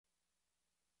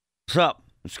What's up?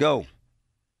 Let's go.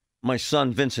 My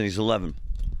son, Vincent, he's 11,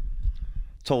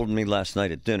 told me last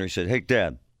night at dinner, he said, hey,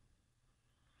 Dad,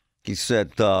 he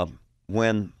said,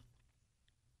 when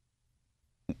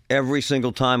every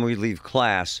single time we leave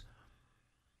class,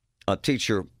 a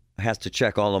teacher has to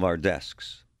check all of our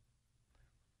desks.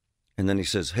 And then he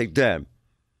says, hey, Dad,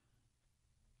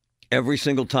 every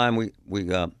single time we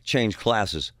change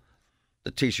classes,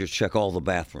 the teachers check all the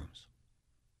bathrooms.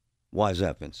 Why is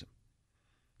that, Vincent?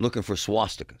 Looking for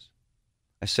swastikas.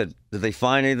 I said, did they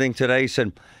find anything today? He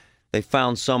said, they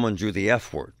found someone drew the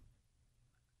F word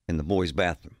in the boys'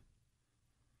 bathroom.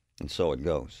 And so it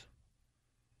goes.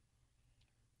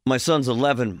 My son's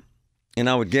 11, and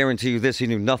I would guarantee you this, he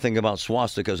knew nothing about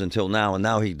swastikas until now, and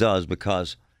now he does,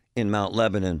 because in Mount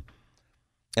Lebanon,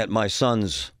 at my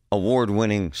son's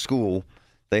award-winning school,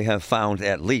 they have found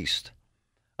at least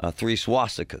 3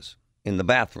 swastikas in the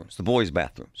bathrooms, the boys'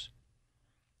 bathrooms,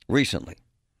 recently.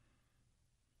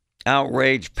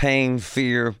 Outrage, pain,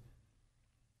 fear,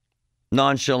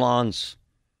 nonchalance.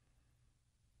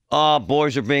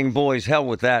 Boys are being boys. Hell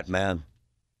with that, man.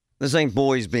 This ain't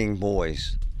boys being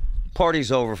boys.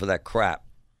 Party's over for that crap.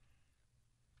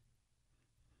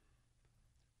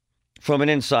 From an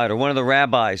insider, one of the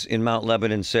rabbis in Mount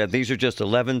Lebanon said, these are just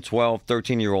 11, 12,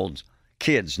 13-year-olds,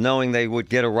 kids, knowing they would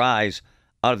get a rise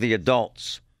out of the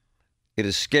adults. It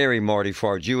is scary, Marty, for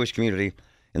our Jewish community,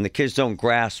 and the kids don't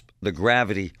grasp the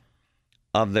gravity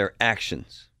of their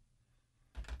actions.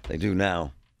 They do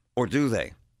now. Or do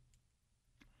they?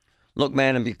 Look,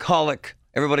 man, in bucolic,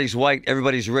 everybody's white,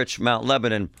 everybody's rich, Mount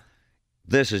Lebanon,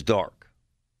 this is dark.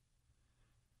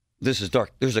 This is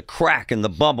dark. There's a crack in the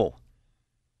bubble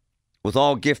with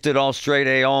all gifted, all straight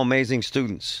A, all amazing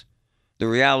students. The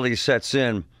reality sets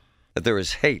in that there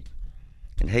is hate,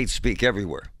 and hate speak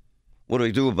everywhere. What do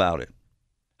we do about it?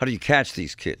 How do you catch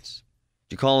these kids?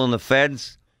 Do you call in the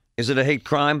feds? Is it a hate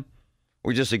crime?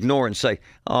 Or just ignore and say,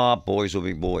 boys will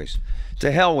be boys.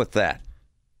 To hell with that.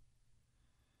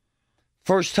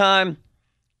 First time,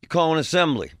 you call an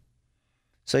assembly.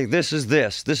 Say, this is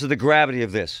the gravity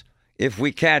of this. If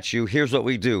we catch you, here's what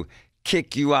we do.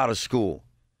 Kick you out of school.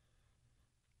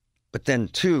 But then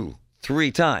 2,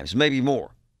 3 times, maybe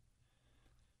more.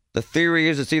 The theory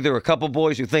is it's either a couple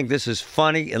boys who think this is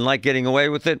funny and like getting away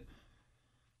with it,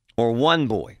 or one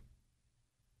boy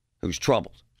who's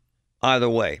troubled. Either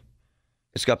way,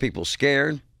 it's got people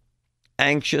scared,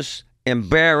 anxious,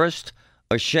 embarrassed,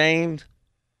 ashamed.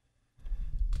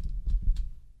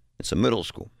 It's a middle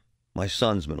school, my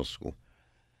son's middle school.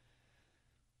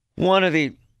 One of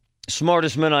the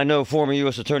smartest men I know, former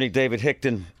U.S. Attorney David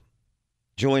Hickton,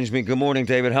 joins me. Good morning,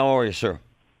 David. How are you, sir?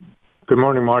 Good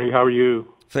morning, Marty. How are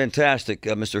you? Fantastic,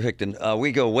 Mr. Hickton.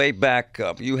 We go way back.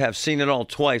 You have seen it all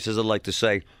twice, as I like to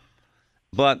say.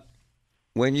 But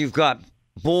when you've got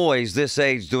boys this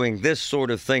age doing this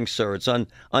sort of thing, sir, it's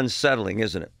unsettling,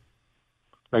 isn't it?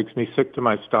 Makes me sick to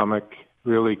my stomach,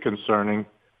 really concerning.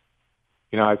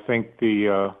 You know, I think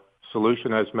the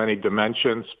solution has many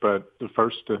dimensions, but the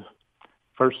first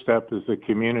step is the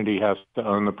community has to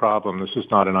own the problem. This is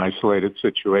not an isolated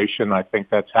situation. I think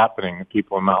that's happening. The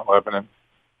people in Mount Lebanon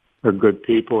are good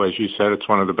people. As you said, it's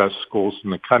one of the best schools in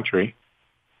the country.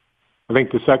 I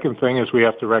think the second thing is we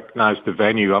have to recognize the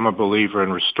venue. I'm a believer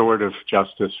in restorative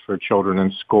justice for children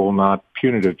in school, not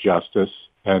punitive justice.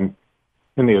 And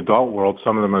in the adult world,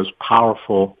 some of the most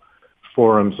powerful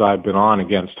forums I've been on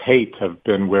against hate have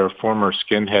been where former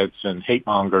skinheads and hate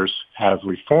mongers have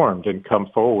reformed and come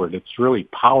forward. It's really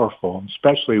powerful,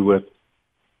 especially with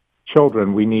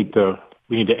children. We need to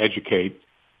educate.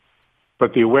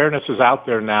 But the awareness is out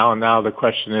there now, and now the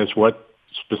question is, what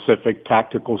specific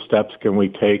tactical steps can we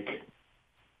take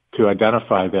to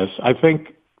identify this? I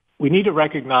think we need to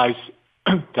recognize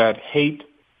that hate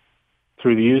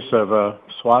through the use of a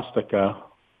swastika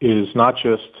is not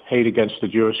just hate against the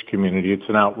Jewish community. It's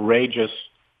an outrageous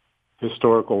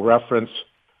historical reference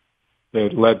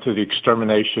that led to the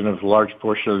extermination of a large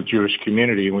portion of the Jewish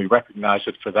community, and we recognize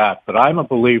it for that. But I'm a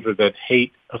believer that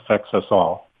hate affects us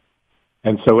all.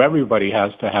 And so everybody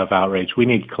has to have outrage. We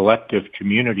need collective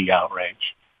community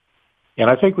outrage. And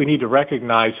I think we need to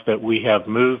recognize that we have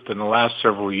moved in the last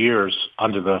several years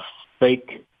under the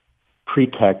fake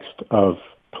pretext of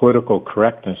political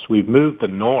correctness. We've moved the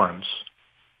norms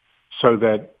so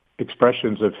that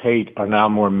expressions of hate are now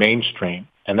more mainstream.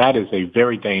 And that is a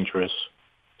very dangerous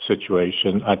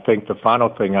situation. I think the final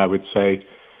thing I would say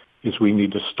is we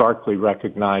need to starkly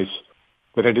recognize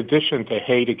that in addition to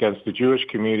hate against the Jewish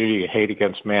community, hate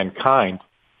against mankind,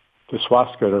 the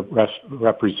swastika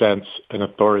represents an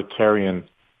authoritarian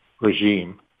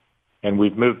regime. And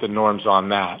we've moved the norms on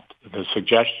that. The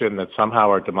suggestion that somehow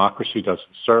our democracy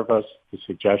doesn't serve us, the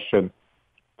suggestion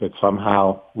that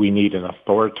somehow we need an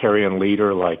authoritarian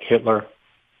leader like Hitler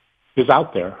is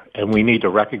out there, and we need to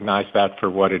recognize that for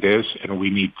what it is, and we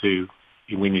need to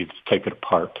take it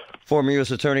apart. Former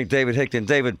U.S. Attorney David Hickton.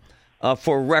 David,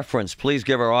 for reference, please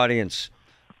give our audience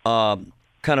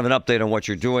kind of an update on what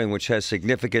you're doing, which has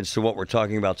significance to what we're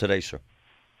talking about today, sir.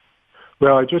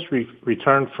 Well, I just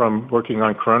returned from working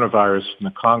on coronavirus in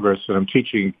the Congress, and I'm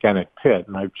teaching again at Pitt,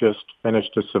 and I've just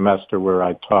finished a semester where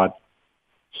I taught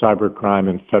cybercrime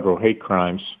and federal hate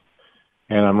crimes.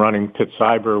 And I'm running Pitt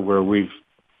Cyber, where we've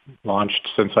launched,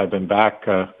 since I've been back,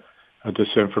 a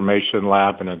disinformation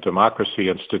lab and a democracy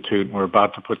institute. And we're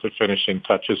about to put the finishing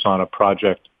touches on a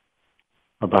project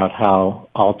about how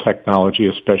all technology,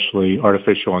 especially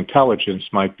artificial intelligence,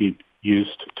 might be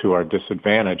used to our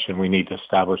disadvantage, and we need to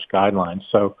establish guidelines.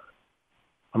 So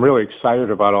I'm really excited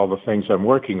about all the things I'm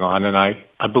working on, and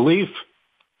I believe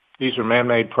these are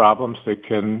man-made problems that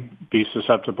can be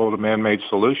susceptible to man-made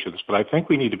solutions, but I think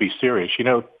we need to be serious. You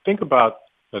know, think about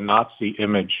the Nazi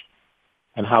image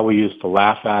and how we used to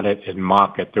laugh at it and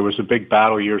mock it. There was a big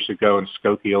battle years ago in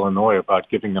Skokie, Illinois, about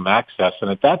giving them access, and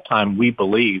at that time we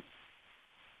believed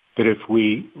that if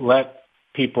we let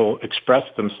people express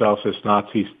themselves as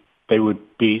Nazis, they would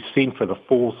be seen for the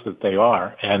fools that they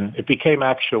are. And it became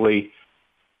actually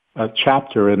a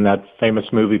chapter in that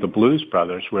famous movie, The Blues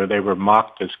Brothers, where they were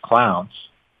mocked as clowns.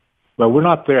 Well, we're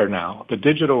not there now. The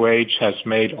digital age has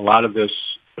made a lot of this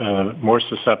more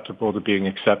susceptible to being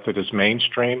accepted as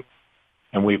mainstream,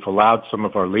 and we've allowed some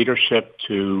of our leadership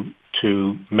to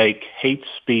make hate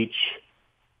speech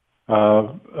part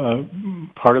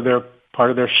of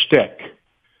their shtick,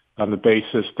 on the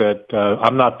basis that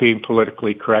I'm not being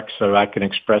politically correct, so I can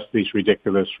express these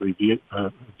ridiculous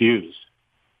views.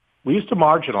 We used to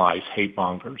marginalize hate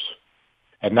mongers,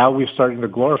 and now we're starting to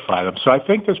glorify them. So I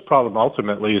think this problem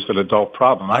ultimately is an adult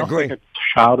problem. I agree. don't think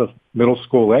a child of middle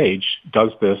school age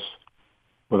does this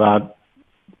without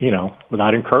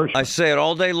encouragement. I say it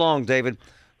all day long, David.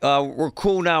 We're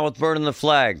cool now with burning the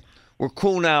flag. We're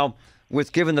cool now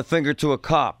with giving the finger to a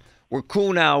cop. We're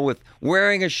cool now with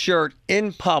wearing a shirt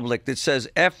in public that says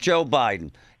F Joe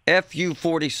Biden, FU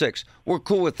 46. We're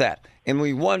cool with that. And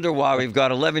we wonder why we've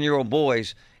got 11-year-old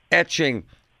boys etching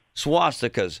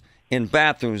swastikas in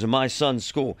bathrooms in my son's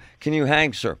school. Can you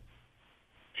hang, sir?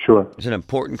 Sure. It's an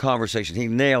important conversation. He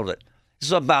nailed it. This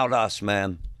is about us,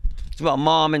 man. It's about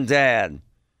mom and dad.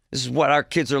 This is what our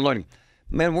kids are learning.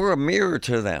 Man, we're a mirror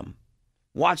to them.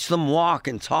 Watch them walk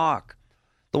and talk.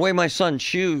 The way my son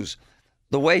chews,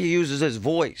 the way he uses his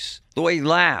voice, the way he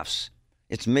laughs,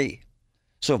 it's me.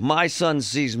 So if my son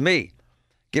sees me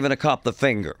giving a cop the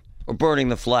finger or burning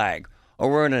the flag or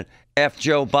wearing an F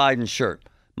Joe Biden shirt,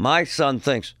 my son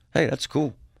thinks, hey, that's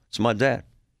cool. It's my dad.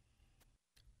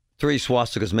 3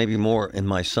 swastikas, maybe more, in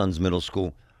my son's middle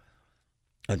school,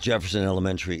 at Jefferson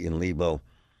Elementary in Lebo,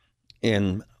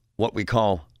 in what we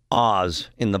call Oz,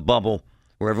 in the bubble,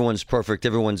 where everyone's perfect,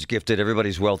 everyone's gifted,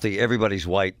 everybody's wealthy, everybody's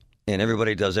white, and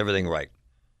everybody does everything right.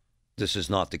 This is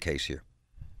not the case here.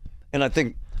 And I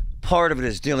think part of it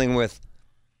is dealing with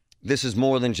this is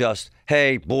more than just,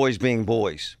 hey, boys being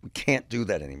boys. We can't do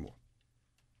that anymore.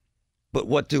 But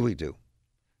what do we do?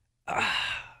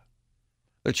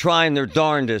 They're trying their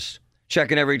darndest,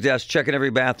 checking every desk, checking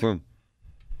every bathroom.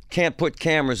 Can't put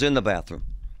cameras in the bathroom.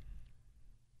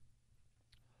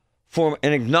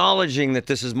 And acknowledging that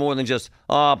this is more than just,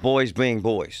 boys being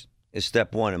boys is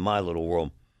step one in my little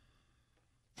world.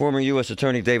 Former U.S.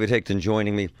 Attorney David Hickton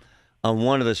joining me on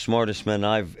one of the smartest men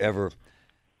I've ever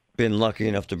been lucky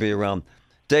enough to be around.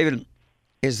 David,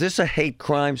 is this a hate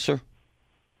crime, sir?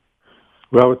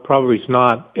 Well, it probably is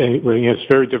not.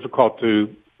 It's very difficult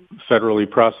to federally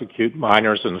prosecute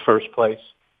minors in the first place.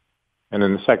 And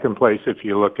in the second place, if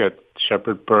you look at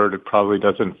Shepard Bird, it probably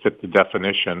doesn't fit the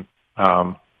definition.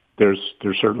 There's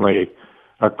certainly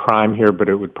a crime here, but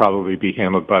it would probably be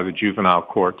handled by the juvenile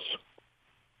courts.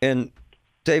 And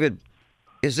David,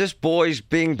 is this boys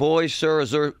being boys, sir? Or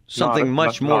is there something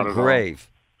much more grave?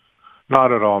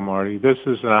 Not at all, Marty. This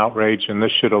is an outrage, and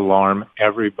this should alarm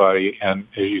everybody. And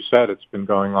as you said, it's been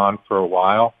going on for a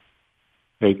while.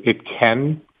 It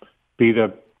can be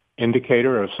the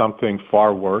indicator of something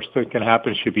far worse that can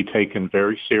happen. It should be taken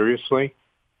very seriously.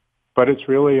 But it's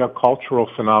really a cultural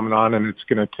phenomenon, and it's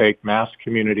going to take mass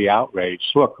community outrage.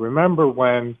 Look, remember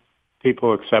when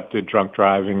people accepted drunk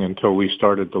driving until we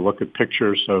started to look at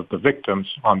pictures of the victims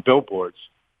on billboards?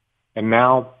 And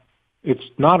now it's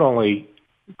not only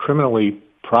criminally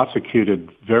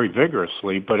prosecuted very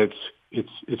vigorously, but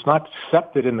it's not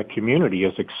accepted in the community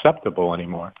as acceptable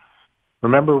anymore.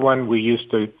 Remember when we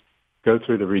used to go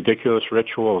through the ridiculous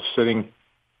ritual of sitting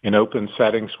in open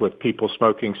settings with people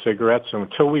smoking cigarettes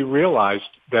until we realized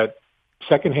that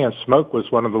secondhand smoke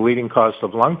was one of the leading causes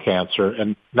of lung cancer.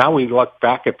 And now we look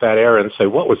back at that era and say,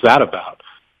 what was that about?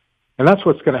 And that's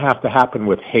what's going to have to happen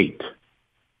with hate.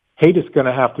 Hate is going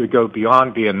to have to go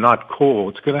beyond being not cool.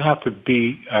 It's going to have to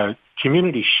be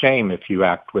community shame if you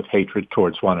act with hatred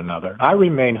towards one another. I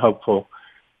remain hopeful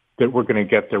that we're going to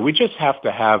get there. We just have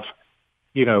to have,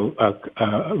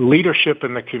 leadership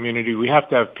in the community. We have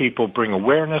to have people bring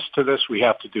awareness to this. We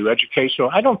have to do educational.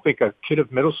 I don't think a kid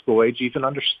of middle school age even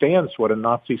understands what a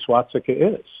Nazi swastika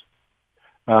is.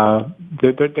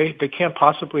 They can't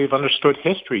possibly have understood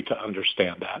history to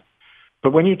understand that.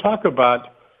 But when you talk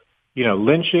about,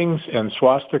 lynchings and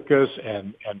swastikas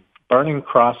and burning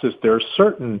crosses, there are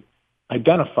certain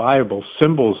identifiable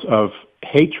symbols of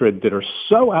hatred that are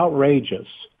so outrageous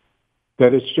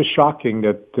that it's just shocking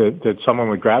that someone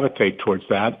would gravitate towards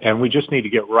that. And we just need to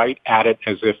get right at it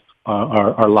as if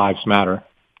our lives matter.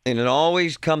 And it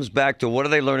always comes back to, what are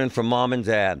they learning from mom and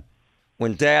dad?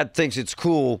 When dad thinks it's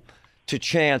cool to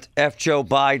chant F Joe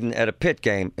Biden at a Pitt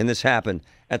game, and this happened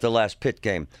at the last Pitt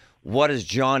game, what is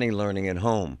Johnny learning at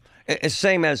home? It's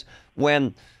same as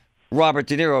when Robert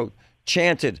De Niro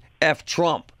chanted F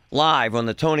Trump live on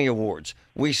the Tony Awards.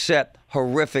 We set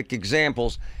horrific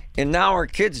examples. And now our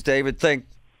kids, David, think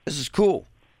this is cool.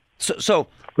 So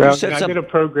well, I did a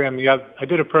program the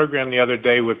other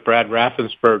day with Brad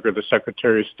Raffensperger, the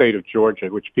Secretary of State of Georgia,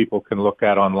 which people can look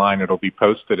at online. It'll be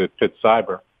posted at Pitt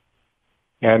Cyber.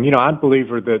 And I'm a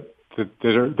believer that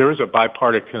there is a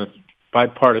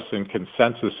bipartisan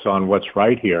consensus on what's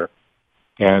right here.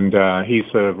 And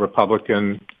he's a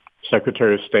Republican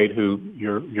Secretary of State who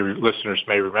your listeners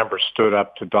may remember stood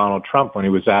up to Donald Trump when he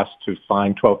was asked to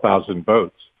find 12,000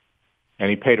 votes. And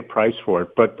he paid a price for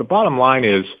it. But the bottom line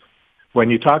is,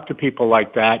 when you talk to people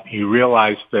like that, you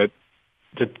realize that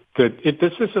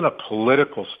this isn't a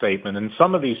political statement. And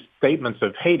some of these statements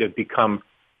of hate have become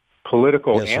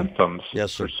political anthems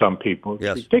for some people.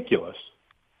 It's ridiculous.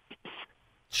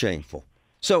 Shameful.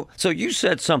 So you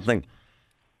said something.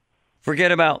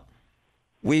 Forget about,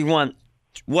 we want,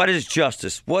 what is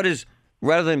justice? What is,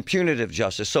 rather than punitive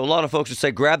justice? So a lot of folks would say,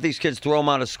 grab these kids, throw them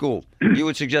out of school. You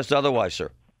would suggest otherwise,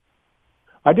 sir.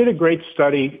 I did a great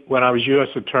study when I was U.S.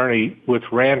 Attorney with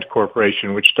RAND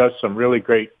Corporation, which does some really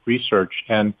great research.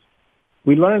 And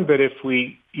we learned that if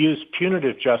we use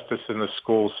punitive justice in the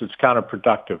schools, it's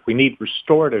counterproductive. We need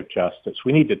restorative justice.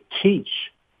 We need to teach.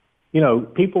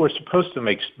 People are supposed to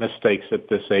make mistakes at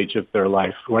this age of their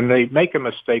life. When they make a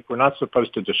mistake, we're not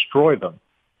supposed to destroy them.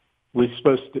 We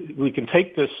can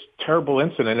take this terrible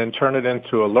incident and turn it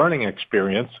into a learning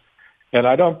experience. And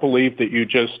I don't believe that you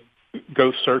just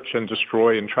go search and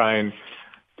destroy and try and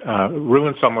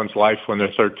ruin someone's life when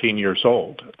they're 13 years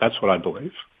old. That's what I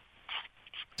believe.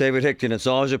 David Hickton, it's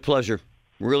always a pleasure.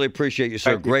 Really appreciate you,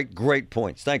 sir. Great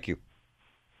points. Thank you.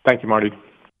 Thank you, Marty.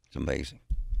 It's amazing.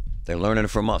 They're learning it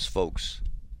from us, folks.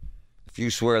 If you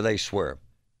swear, they swear.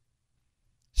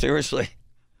 Seriously.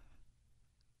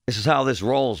 This is how this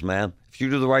rolls, man. If you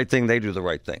do the right thing, they do the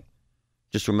right thing.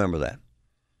 Just remember that.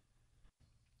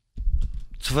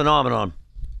 It's a phenomenon.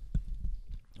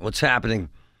 What's happening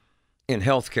in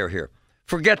healthcare here?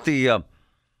 Forget the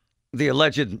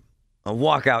alleged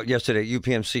walkout yesterday at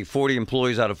UPMC. 40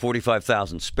 employees out of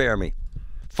 45,000. Spare me.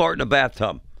 Fart in a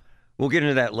bathtub. We'll get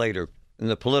into that later and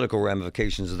the political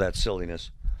ramifications of that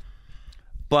silliness.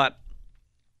 But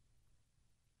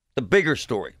the bigger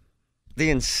story,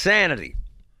 the insanity,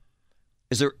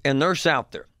 is there a nurse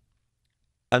out there,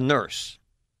 a nurse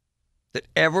that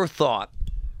ever thought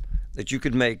that you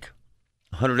could make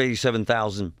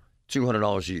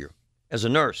 $187,200 a year as a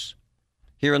nurse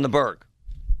here in the Berg?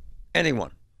 Anyone?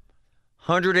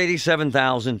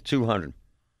 $187,200.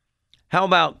 How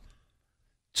about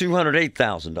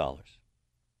 $208,000?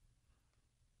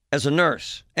 As a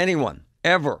nurse, anyone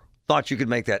ever thought you could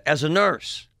make that as a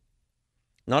nurse?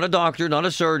 Not a doctor, not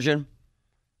a surgeon,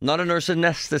 not a nurse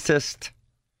anesthetist.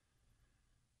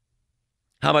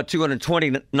 How about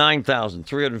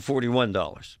 $229,341?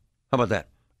 How about that?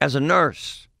 As a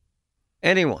nurse,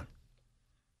 anyone?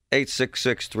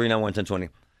 866-391-1020.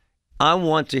 I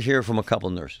want to hear from a couple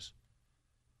of nurses.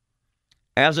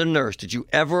 As a nurse, did you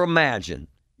ever imagine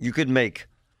you could make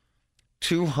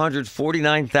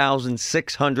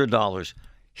 $249,600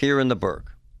 here in the Berg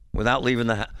without leaving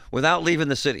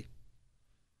the city?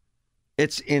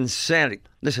 It's insanity.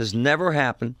 This has never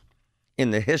happened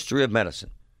in the history of medicine.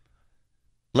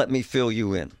 Let me fill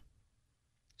you in.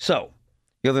 So,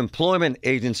 you have employment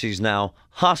agencies now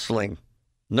hustling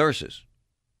nurses.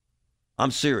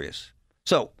 I'm serious.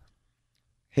 So,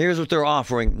 Here's what they're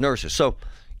offering nurses. So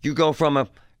you go from a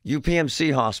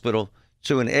UPMC hospital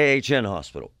to an AHN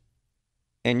hospital,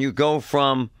 and you go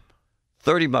from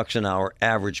 $30 an hour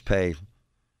average pay,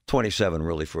 27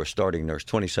 really for a starting nurse,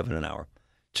 27 an hour,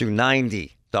 to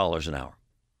 $90 an hour.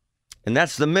 And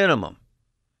that's the minimum.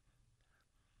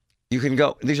 You can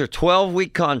go, these are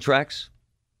 12-week contracts.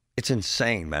 It's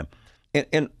insane, man.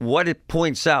 And what it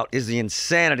points out is the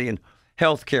insanity in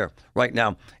healthcare right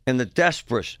now and the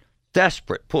desperate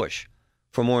push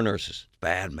for more nurses. It's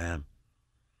bad, man.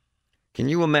 Can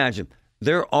you imagine?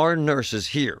 There are nurses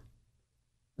here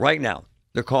right now.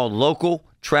 They're called local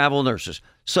travel nurses.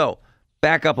 So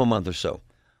back up a month or so.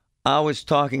 I was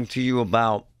talking to you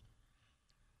about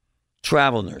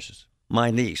travel nurses. My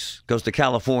niece goes to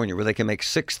California where they can make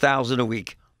 $6,000 a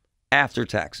week after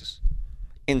taxes.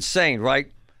 Insane,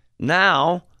 right?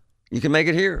 Now you can make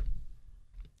it here.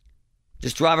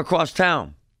 Just drive across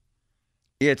town.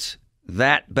 It's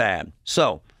that bad.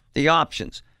 So the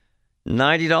options,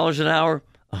 $90 an hour,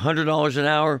 $100 an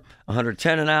hour,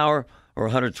 $110 an hour, or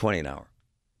 $120 an hour.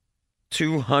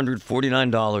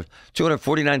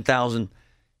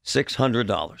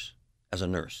 $249,600 as a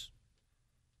nurse.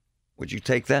 Would you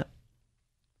take that?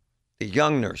 The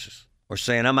young nurses are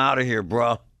saying, I'm out of here,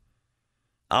 bro.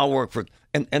 I'll work for...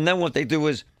 And then what they do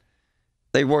is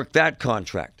they work that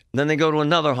contract. Then they go to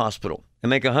another hospital and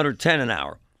make $110 an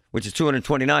hour, which is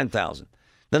 $229,000.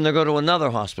 Then they go to another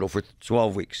hospital for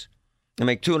 12 weeks and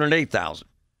make $208,000.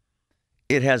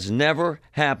 It has never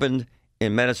happened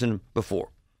in medicine before.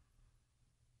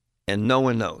 And no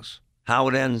one knows how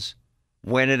it ends,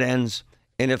 when it ends,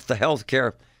 and if the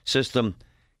healthcare system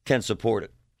can support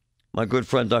it. My good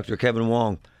friend, Dr. Kevin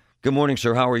Wong. Good morning,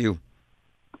 sir. How are you?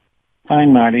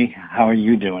 Fine, Marty. How are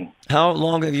you doing? How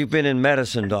long have you been in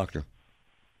medicine, doctor?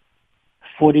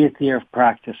 40th year of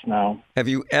practice now. Have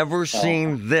you ever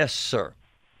seen this, sir?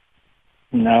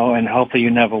 No, and hopefully you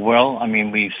never will. I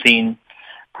mean, we've seen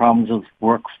problems with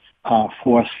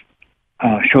workforce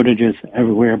shortages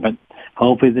everywhere, but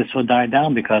hopefully this will die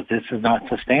down because this is not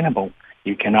sustainable.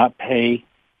 You cannot pay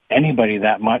anybody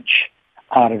that much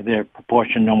out of their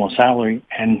proportion normal salary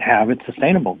and have it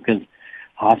sustainable because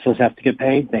hospitals have to get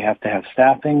paid. They have to have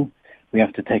staffing. We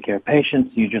have to take care of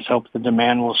patients. You just hope the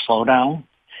demand will slow down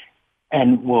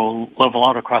and will level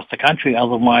out across the country.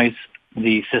 Otherwise,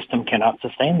 the system cannot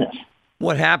sustain this.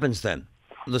 What happens then?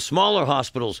 The smaller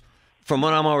hospitals, from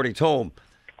what I'm already told,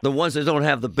 the ones that don't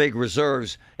have the big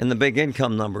reserves and the big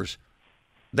income numbers,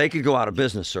 they could go out of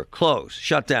business, sir. Close,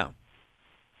 shut down.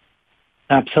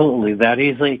 Absolutely. That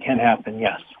easily can happen,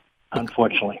 yes.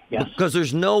 Unfortunately, yes. Because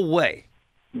there's no way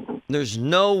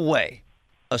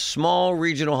a small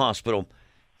regional hospital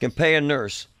can pay a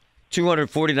nurse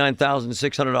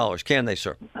 $249,600, can they,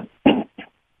 sir?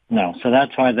 No. So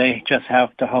that's why they just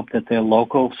have to hope that their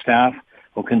local staff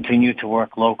will continue to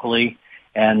work locally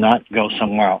and not go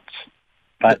somewhere else.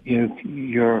 But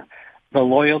the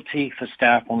loyalty for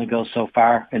staff only goes so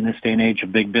far in this day and age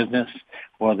of big business,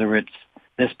 whether it's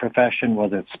this profession,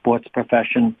 whether it's sports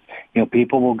profession.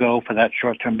 People will go for that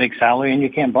short-term big salary, and you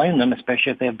can't blame them,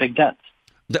 especially if they have big debts.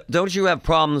 Don't you have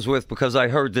problems with, because I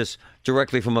heard this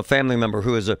directly from a family member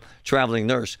who is a traveling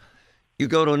nurse, you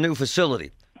go to a new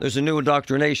facility, there's a new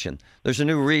indoctrination, there's a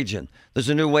new region, there's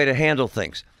a new way to handle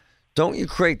things. Don't you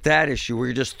create that issue where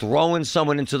you're just throwing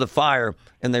someone into the fire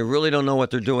and they really don't know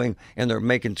what they're doing and they're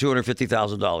making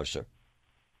 $250,000, sir?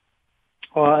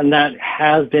 Well, and that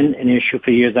has been an issue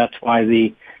for years. That's why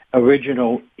the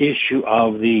original issue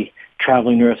of the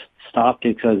traveling nurse stopped,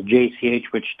 because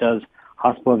JCH, which does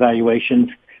hospital evaluations,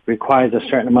 requires a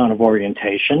certain amount of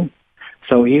orientation.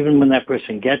 So even when that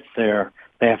person gets there,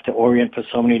 they have to orient for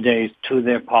so many days to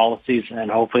their policies,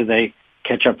 and hopefully they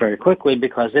catch up very quickly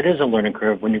because it is a learning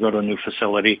curve when you go to a new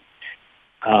facility.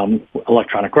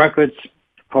 Electronic records,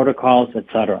 protocols,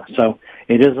 etc. So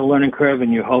it is a learning curve,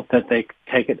 and you hope that they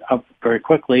take it up very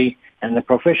quickly and they're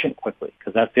proficient quickly,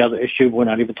 because that's the other issue we're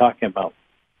not even talking about.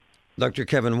 Dr.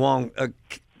 Kevin Wong,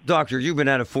 doctor, you've been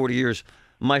at it 40 years.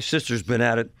 My sister's been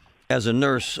at it as a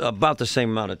nurse about the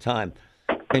same amount of time.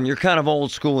 And you're kind of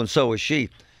old school, and so is she.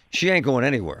 She ain't going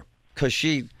anywhere because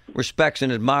she respects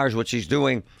and admires what she's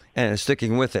doing and is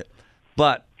sticking with it.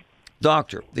 But,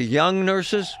 doctor, the young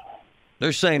nurses,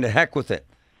 they're saying to heck with it.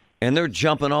 And they're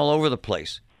jumping all over the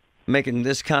place, making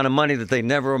this kind of money that they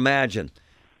never imagined.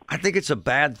 I think it's a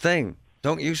bad thing.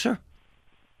 Don't you, sir?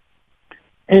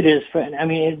 It is.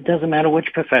 It doesn't matter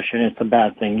which profession, it's a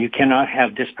bad thing. You cannot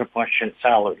have disproportionate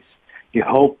salaries. You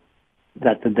hope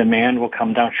that the demand will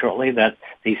come down shortly, that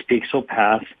these peaks will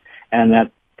pass, and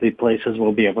that the places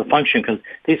will be able to function, because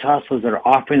these hospitals that are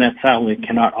offering that salary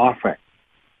cannot offer it.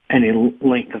 any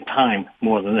length of time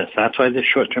more than this. That's why there's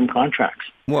short-term contracts.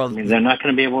 Well, I mean, they're not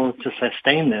going to be able to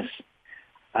sustain this.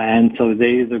 And so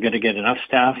they either got to get enough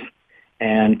staff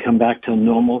and come back to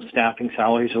normal staffing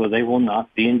salaries, or they will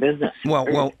not be in business.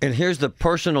 Well, and here's the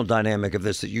personal dynamic of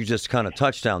this that you just kind of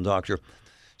touched on, Doctor.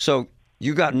 So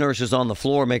you got nurses on the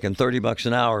floor making $30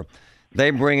 an hour. They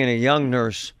bring in a young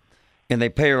nurse, and they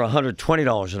pay her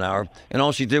 $120 an hour, and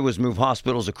all she did was move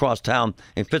hospitals across town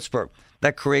in Pittsburgh.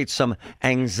 That creates some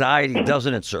anxiety,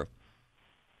 doesn't it, sir?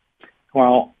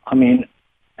 Well, I mean,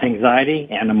 anxiety,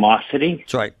 animosity.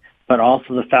 That's right. But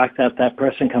also the fact that that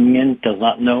person coming in does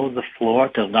not know the floor,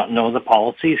 does not know the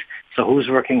policies. So who's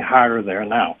working harder there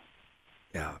now?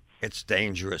 Yeah, it's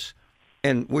dangerous.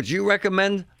 And would you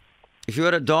recommend, if you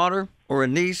had a daughter or a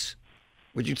niece,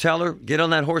 would you tell her, get on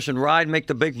that horse and ride, make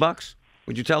the big bucks?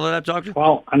 Would you tell her that, Doctor?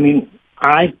 Well, I mean,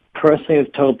 I personally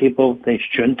have told people they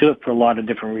shouldn't do it for a lot of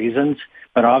different reasons.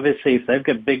 But obviously, if they've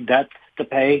got big debts to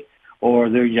pay, or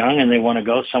they're young and they want to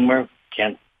go somewhere,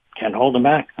 can't hold them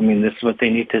back. I mean, this is what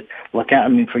they need to look at. I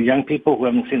mean, for young people who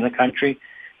haven't seen the country,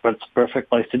 but it's a perfect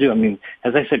place to do. I mean,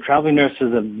 as I said, traveling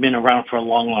nurses have been around for a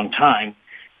long, long time,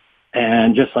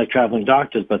 and just like traveling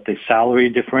doctors, but the salary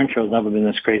differential has never been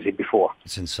this crazy before.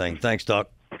 It's insane. Thanks,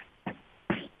 Doc.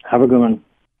 Have a good one.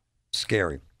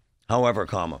 Scary. However,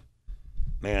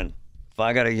 man, if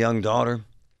I got a young daughter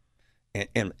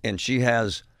and she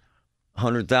has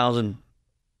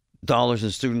 $100,000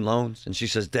 in student loans, and she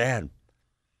says, Dad,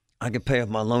 I can pay off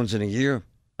my loans in a year.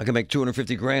 I can make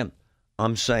 $250,000.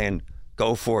 I'm saying,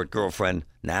 go for it, girlfriend,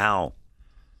 now.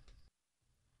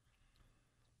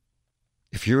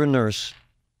 If you're a nurse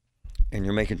and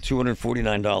you're making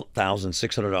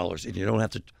 $249,600 and you don't have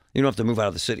to move out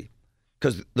of the city,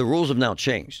 because the rules have now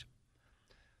changed.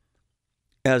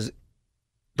 As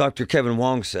Dr. Kevin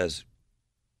Wong says,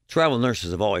 travel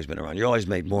nurses have always been around. You always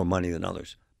made more money than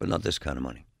others, but not this kind of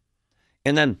money.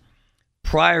 And then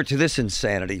prior to this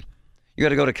insanity, you had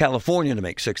to go to California to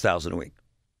make $6,000 a week.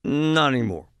 Not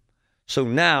anymore. So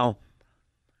now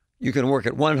you can work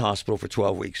at one hospital for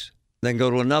 12 weeks, then go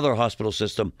to another hospital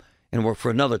system and work for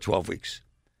another 12 weeks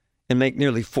and make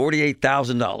nearly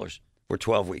 $48,000 for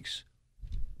 12 weeks.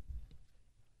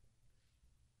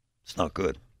 It's not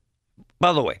good.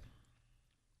 By the way,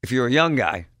 if you're a young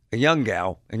guy, a young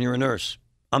gal, and you're a nurse,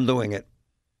 I'm doing it.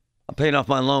 I'm paying off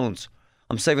my loans.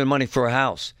 I'm saving money for a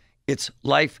house. It's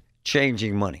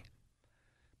life-changing money.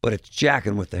 But it's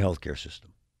jacking with the healthcare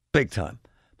system. Big time.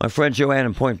 My friend Joanne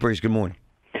in Point Breeze, good morning.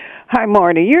 Hi,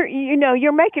 Marty.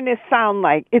 You're making this sound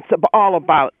like it's all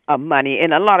about money,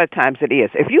 and a lot of times it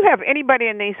is. If you have anybody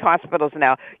in these hospitals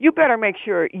now, you better make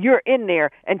sure you're in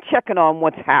there and checking on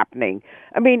what's happening.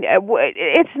 I mean,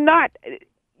 it's not,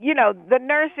 the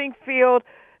nursing field,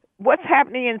 what's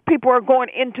happening, and people are going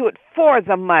into it for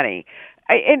the money.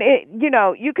 And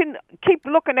you can keep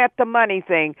looking at the money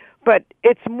thing, but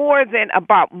it's more than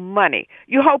about money.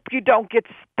 You hope you don't get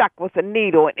stuck with a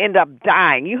needle and end up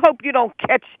dying. You hope you don't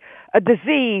catch a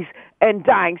disease and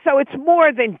dying. So it's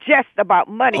more than just about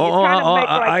money.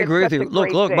 I agree with you.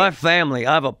 Look, my family,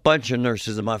 I have a bunch of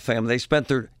nurses in my family. They spent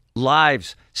their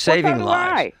lives saving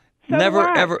lives.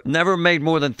 Never made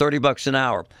more than $30 an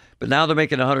hour. But now they're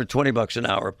making $120 an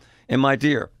hour. And my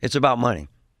dear, it's about money.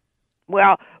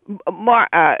 Well,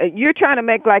 you're trying to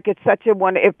make like it's such a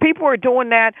wonder. If people are doing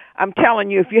that, I'm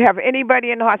telling you, if you have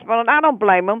anybody in the hospital, and I don't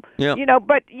blame them, but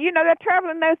that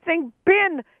traveling nurse thing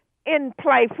been in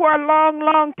play for a long,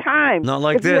 long time. Not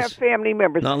like if this. You have family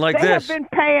members. Not like they this. They have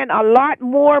been paying a lot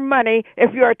more money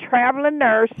if you're a traveling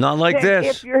nurse. Not like than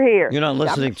this. If you're here. You're not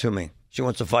listening to me. She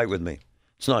wants to fight with me.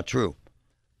 It's not true.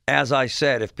 As I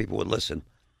said, if people would listen,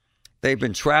 they've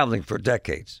been traveling for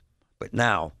decades. But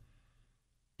now,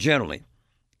 generally,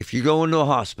 if you go into a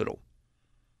hospital,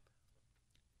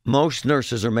 most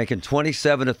nurses are making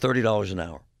 $27 to $30 an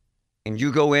hour. And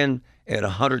you go in at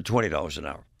 $120 an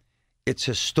hour. It's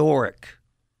historic.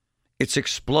 It's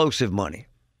explosive money.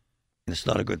 And it's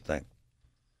not a good thing.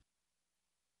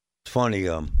 It's funny,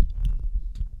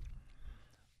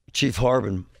 Chief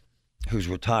Harbin, who's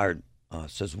retired,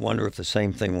 says, wonder if the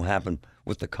same thing will happen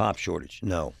with the cop shortage.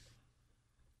 No.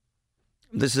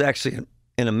 This is actually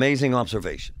an amazing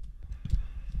observation.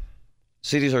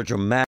 Cities are dramatic.